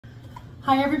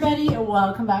Hi everybody,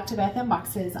 welcome back to Beth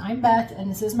Unboxes. I'm Beth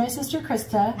and this is my sister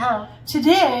Krista. Hello.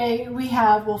 Today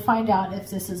we'll find out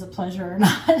if this is a pleasure or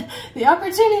not, the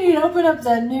opportunity to open up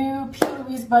the new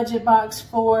p.louise budget box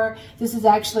for, this is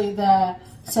actually the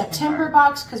September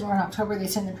box because we're in October, they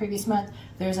sent the previous month.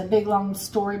 There's a big long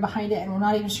story behind it and we're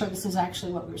not even sure this is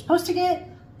actually what we were supposed to get,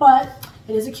 but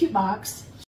it is a cute box.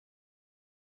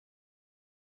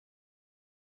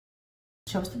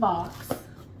 Show us the box.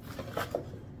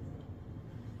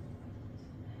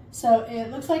 So it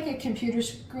looks like a computer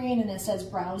screen and it says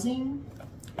browsing.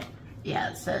 Yeah,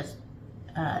 it says,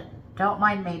 don't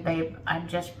mind me, babe. I'm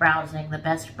just browsing the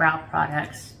best brow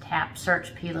products. Tap,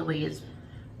 search p.louise,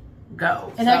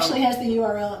 go. It actually has the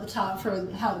URL at the top for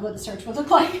what the search would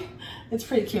look like. It's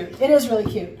pretty cute. It is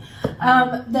really cute.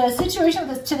 The situation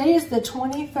with this, today is the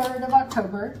 23rd of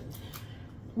October.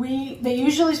 They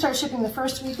usually start shipping the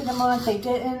first week of the month. They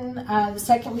didn't. The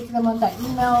second week of the month, I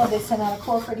emailed. They sent out a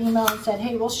corporate email and said,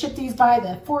 hey, we'll ship these by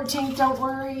the 14th, don't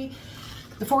worry.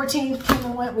 The 14th came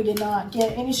and went. We did not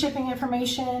get any shipping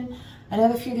information.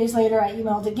 Another few days later, I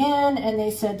emailed again, and they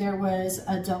said there was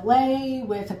a delay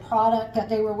with a product that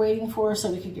they were waiting for so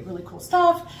we could get really cool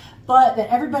stuff, but that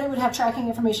everybody would have tracking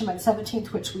information by the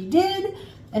 17th, which we did.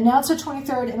 And now it's the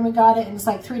 23rd, and we got it, and it's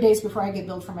like 3 days before I get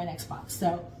billed for my next box.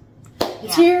 So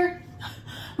it's here.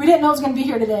 We didn't know it was going to be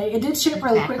here today. It did ship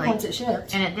really quick once it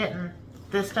shipped. And it didn't.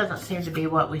 This doesn't seem to be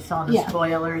what we saw in the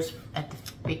spoilers at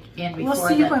the end before. We'll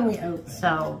see when we open.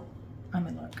 So I'm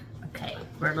gonna look. Okay,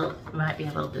 we might be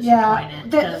a little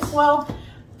disappointed. Yeah. Well,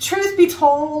 truth be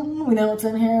told, we know what's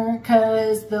in here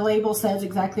because the label says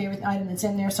exactly every item that's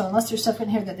in there. So unless there's stuff in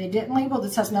here that they didn't label,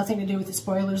 this has nothing to do with the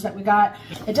spoilers that we got.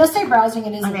 It does say browsing.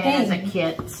 It is a thing. It is a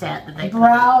kit set that they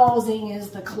browsing is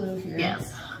the clue here.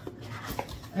 Yes.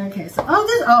 Okay,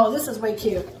 so this is way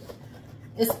cute.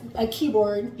 It's a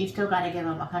keyboard. You still got to give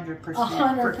them 100%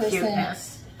 for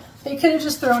cuteness. They could have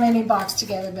just thrown any box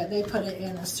together, but they put it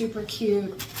in a super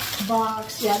cute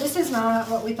box. Yeah, this is not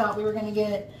what we thought we were going to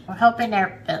get. We're hoping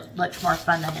it looks more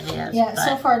fun than it is. Yeah,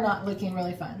 so far not looking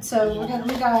really fun. So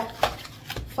we got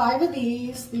 5 of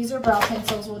these. These are brow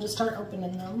pencils. We'll just start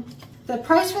opening them. The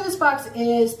price for this box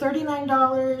is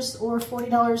 $39 or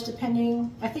 $40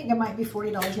 depending. I think it might be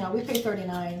 $40 now. We paid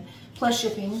 $39 plus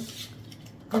shipping.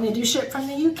 And they do ship from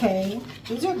the UK.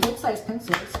 These are good size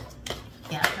pencils.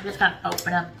 Yeah, I'm just going to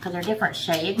open them because they're different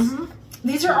shades.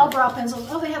 These are all brow pencils.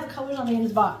 Oh, they have the colors on the end of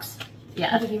the box.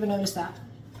 Yeah. I didn't even notice that.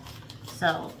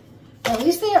 So at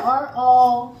least they are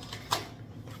all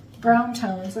brown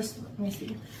tones. Let me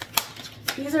see.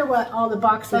 These are what all the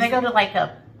boxes. So they go to like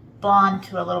a blonde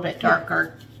to a little bit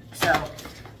darker. So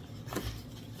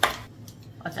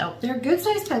let's open. They're good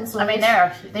size pencils. I mean,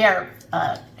 they're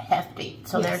hefty.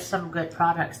 So there's some good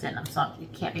products in them. So you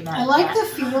can't be mad at that. I like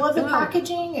the feel of the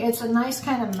packaging. It's a nice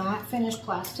kind of matte finish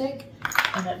plastic.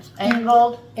 And it's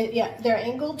angled. Yeah, they're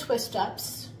angled twist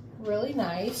ups. Really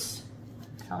nice.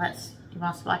 So you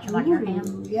want to swatch them on your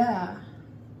hand? Yeah.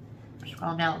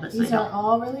 Scroll down a little bit. These are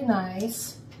all really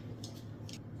nice.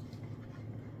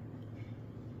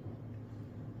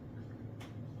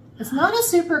 It's not a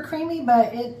super creamy,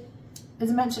 but it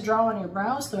is meant to draw on your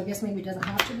brows, so I guess maybe it doesn't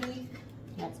have to be.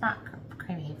 Yeah, it's not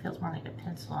creamy. It feels more like a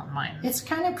pencil on mine. It's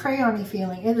kind of crayon-y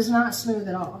feeling. It is not smooth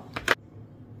at all.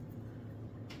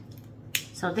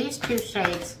 So these 2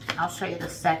 shades, I'll show you the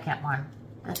second one.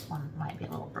 This one might be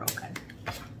a little broken.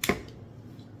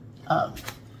 Are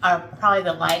probably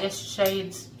the lightest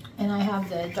shades. And I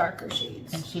have the darker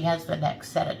shades. And she has the next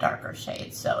set of darker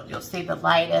shades. So you'll see the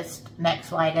lightest,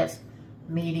 next lightest,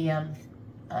 medium,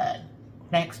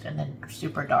 next, and then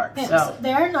super dark. Yeah, so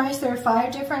they're nice. There are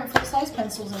 5 different full-size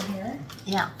pencils in here.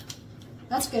 Yeah.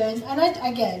 That's good. And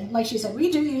again, like she said,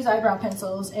 we do use eyebrow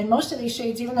pencils. And most of these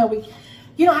shades, even though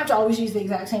you don't have to always use the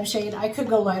exact same shade, I could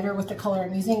go lighter with the color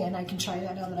I'm using, and I can try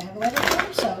that now that I have a lighter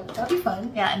color. So that'd be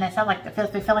fun. Yeah, and they feel like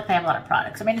they have a lot of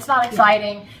products. I mean, it's not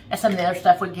exciting as some of the other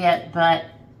stuff we get, but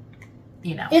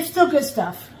you know, it's still good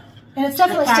stuff, and it's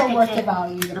definitely still worth the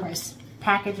value, the price.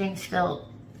 Packaging still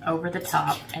over the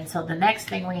top. And so the next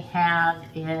thing we have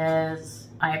is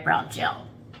eyebrow gel.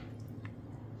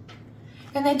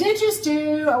 And they did just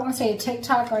do, I want to say, a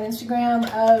TikTok or an Instagram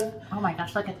of, oh my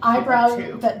gosh, look at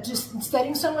eyebrow, that just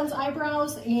setting someone's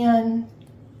eyebrows and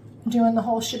doing the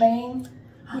whole shebang.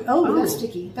 That's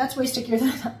sticky. That's way stickier than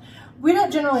I thought. We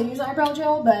don't generally use eyebrow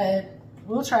gel, but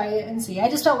we'll try it and see. I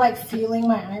just don't like feeling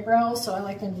my eyebrows, so I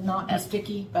like them not be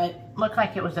sticky. But looked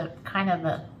like it was a kind of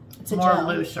a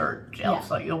looser gel,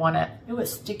 so you'll want to. It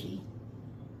was sticky.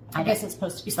 I guess it's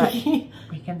supposed to be sticky.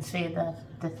 We can see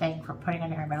the thing for putting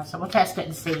on your eyebrows, so we'll test it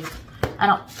and see. I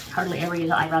don't hardly ever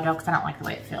use eyebrow gel because I don't like the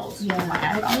way it feels.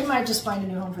 Yeah, we might just find a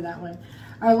new home for that one.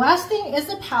 Our last thing is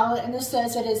the palette, and this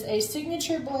says it is a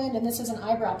signature blend, and this is an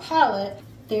eyebrow palette.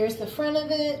 There's the front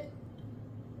of it.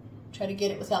 Try to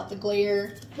get it without the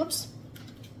glare. Whoops.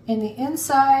 And the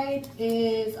inside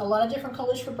is a lot of different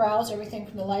colors for brows, everything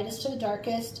from the lightest to the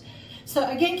darkest. So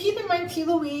again, keep in mind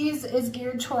p.louise is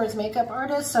geared towards makeup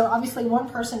artists. So obviously one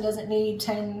person doesn't need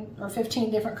 10 or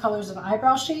 15 different colors of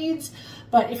eyebrow shades.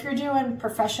 But if you're doing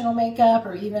professional makeup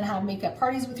or even have makeup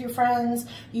parties with your friends,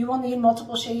 you will need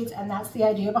multiple shades, and that's the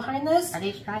idea behind this. Are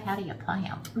these dry? How do you apply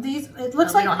them? These, it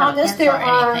looks like on this there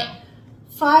are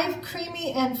 5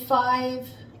 creamy and 5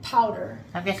 powder.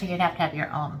 I'm guessing you'd have to have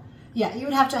your own. Yeah, you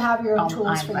would have to have your own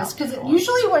tools for this, because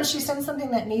usually when she sends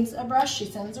something that needs a brush, she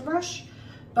sends a brush.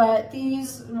 But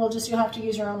these will just, you'll have to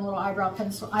use your own little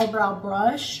eyebrow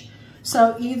brush.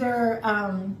 So either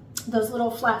those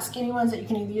little flat skinny ones that you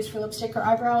can either use for lipstick or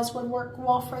eyebrows would work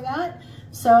well for that.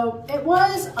 So it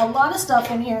was a lot of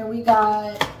stuff in here. We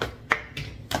got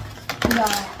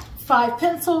 5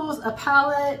 pencils, a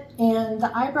palette, and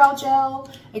the eyebrow gel.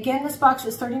 Again, this box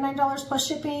is $39 plus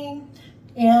shipping.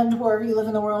 And wherever you live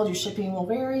in the world, your shipping will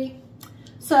vary.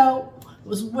 So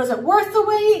was it worth the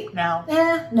wait? No.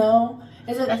 No.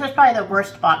 This is probably the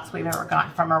worst box we've ever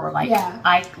gotten from her. We're like, yeah.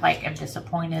 I am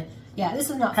disappointed. Yeah, this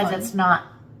is not fun. Because it's not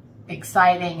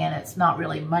exciting and it's not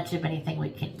really much of anything we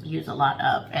can use a lot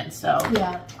of. And so,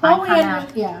 yeah.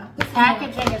 The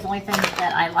packaging is the only thing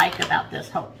that I like about this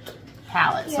whole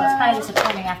palette. So it's kind of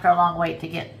disappointing after a long wait to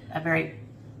get a very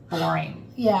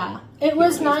boring. Yeah, it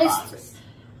was nice. Box.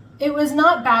 It was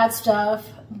not bad stuff,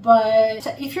 but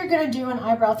if you're going to do an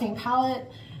eyebrow themed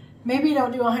palette, maybe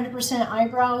don't do 100%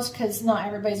 eyebrows because not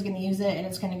everybody's going to use it and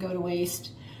it's going to go to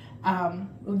waste. It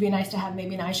would be nice to have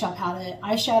maybe an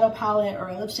eyeshadow palette or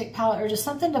a lipstick palette or just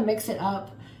something to mix it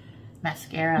up.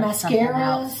 Mascara,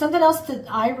 something else that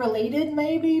eye related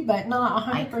maybe, but not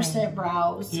 100%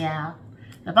 brows. Yeah.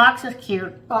 The box is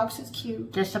cute. Box is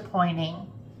cute. Disappointing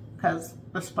because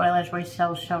the spoilers we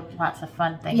showed lots of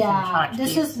fun things. Yeah,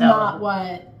 this is not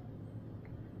what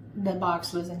the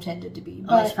box was intended to be.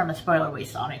 At least from the spoiler we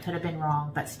saw. It could have been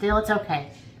wrong, but still it's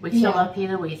okay. We still love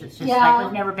p.louise. It's just like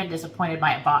we've never been disappointed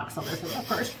by a box, so this is a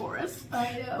first for us.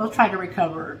 I know. We'll try to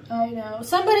recover. I know.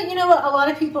 Somebody, you know what, a lot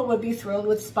of people would be thrilled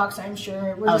with this box, I'm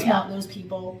sure. We're just not those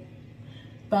people.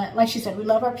 But like she said, we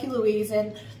love our p.louise,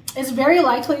 and it's very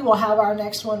likely we'll have our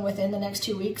next one within the next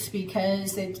 2 weeks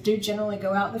because they do generally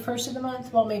go out the first of the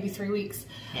month. Well, maybe 3 weeks.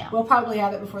 Yeah. We'll probably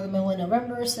have it before the middle of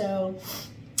November, so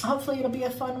hopefully it'll be a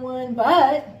fun one.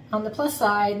 But on the plus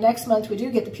side, next month we do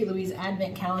get the p.louise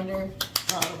Advent Calendar.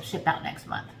 Well, it'll ship out next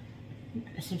month.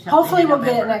 Hopefully we'll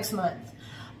get it next month.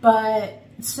 But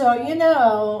so you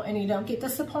know, and you don't get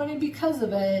disappointed because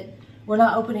of it, we're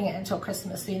not opening it until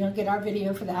Christmas. So you don't get our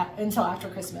video for that until after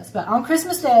Christmas. But on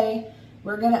Christmas Day,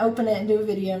 we're going to open it and do a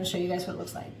video and show you guys what it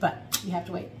looks like. But you have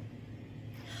to wait.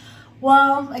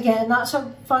 Well, again, not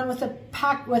so fun with the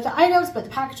items, but the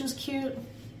package was cute.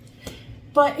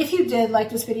 But if you did like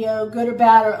this video, good or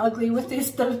bad or ugly with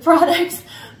the products,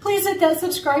 please hit that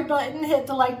subscribe button, hit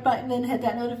the like button, and hit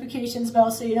that notifications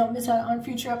bell so you don't miss out on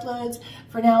future uploads.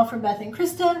 For now, from Beth and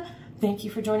Krista, thank you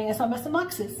for joining us on Best in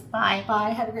Boxes. Bye. Bye.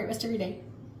 Have a great rest of your day.